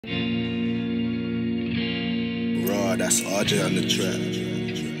Oh, that's RJ on the track.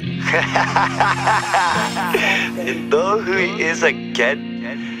 You know who he is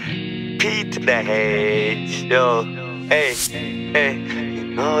again? P to the H. Yo, hey, hey,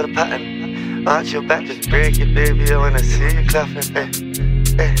 you know the pattern. Arch your back, just break it, baby. I wanna see you clapping. Hey,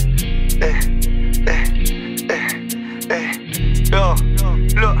 hey, hey, hey, hey. Yo,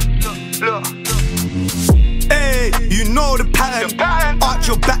 look. Hey, you know the pattern. Arch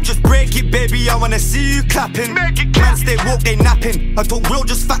your back, just break it, baby. I wanna see you clapping. Man, stay woke, they napping. I talk real,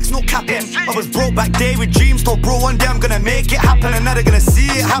 just facts, no capping. I was broke back day with dreams. Told bro one day I'm gonna make it happen, and now they're gonna see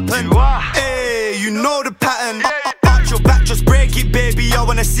it happen. Hey, you know the pattern. Arch your back, just break it, baby. I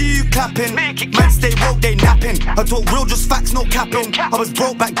wanna see you clapping. Man, stay woke, they napping. I talk real, just facts, no capping. I was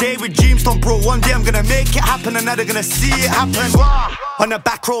broke back day with dreams. Told bro one day I'm gonna make it happen, and now they're gonna see it happen. On the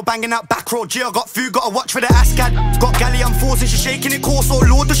back row, banging out back row. G, I got food, gotta watch for the ASCAD. Got galley, I'm forcing, she shaking it coarse. Oh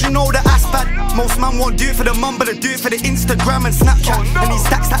Lord, does she know the ass bad? Most man won't do it for the mum, but they do it for the Instagram and Snapchat. And these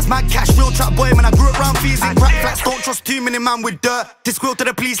stacks, that's mad cash. Real trap boy, man, I grew up round Phaze and crack flats. Don't trust too many man with dirt. They squeal to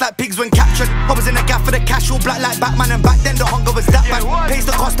the police like pigs when captured. I was in the gaff for the cash, all black like Batman. And back then the hunger was that bad. Pays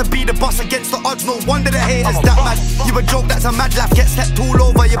the cost to be the boss against the odds. No wonder the haters that mad. You a joke, that's a mad laugh. Get stepped all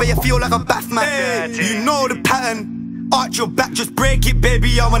over, you better feel like a bath man. Hey, you know the pattern. Arch your back, just break it,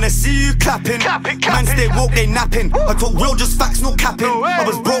 baby. I wanna see you clapping. Man, stay woke, they napping. I talk real, just facts, no capping. I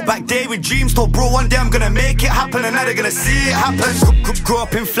was broke back day with dreams. Told bro one day I'm gonna make it happen, and now they're gonna see it happen. Grew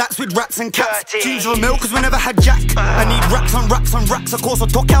up in flats with rats and cats. Jeans for milk, cause we never had jack. I need racks on racks on racks. Of course, I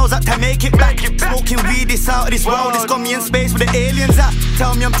took cows out to make it back. Smoking weed, this out of this world. It's got me in space with the aliens at.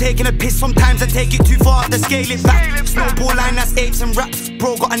 Tell me I'm taking a piss, sometimes I take it too far to scale it back. Snowball line, that's apes and raps.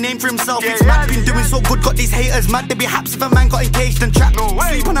 Bro got a name for himself, it's mad. Been doing so good, got these haters mad. They be haps if a man got engaged and trapped.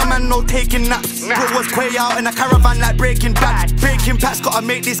 Sleep on a man, no taking naps. Bro was quay out in a caravan like Breaking Bad. Breaking Pat's gotta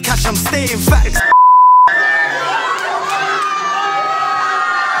make this cash, I'm stating facts.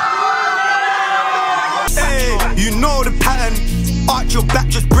 Hey, you know the pattern. Arch your back,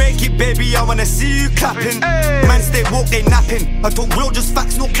 just break it, baby. I wanna see you clapping. Man, stay woke, they napping. I talk real, just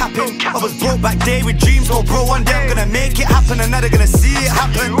facts, no capping. I was broke back day with dreams. Oh, bro, one day I'm gonna make it happen, and now they're gonna see it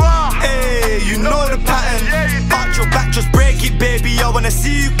happen. Hey, you know the pattern. Arch your back, just break it, baby. I wanna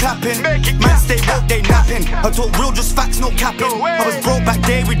see you clapping. Man, stay woke, they napping. I talk real, just facts, no capping. I was broke back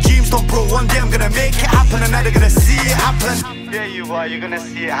day with dreams. Don't bro, one day I'm gonna make it happen, and now they're gonna see it happen. Yeah, you are, you're gonna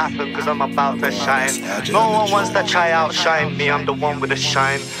see it happen, cause I'm about to shine. No one wants to try outshine me, I'm the one with the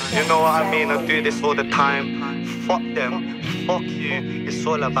shine. You know what I mean, I do this all the time. Fuck them, fuck you, it's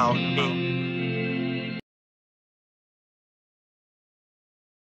all about me.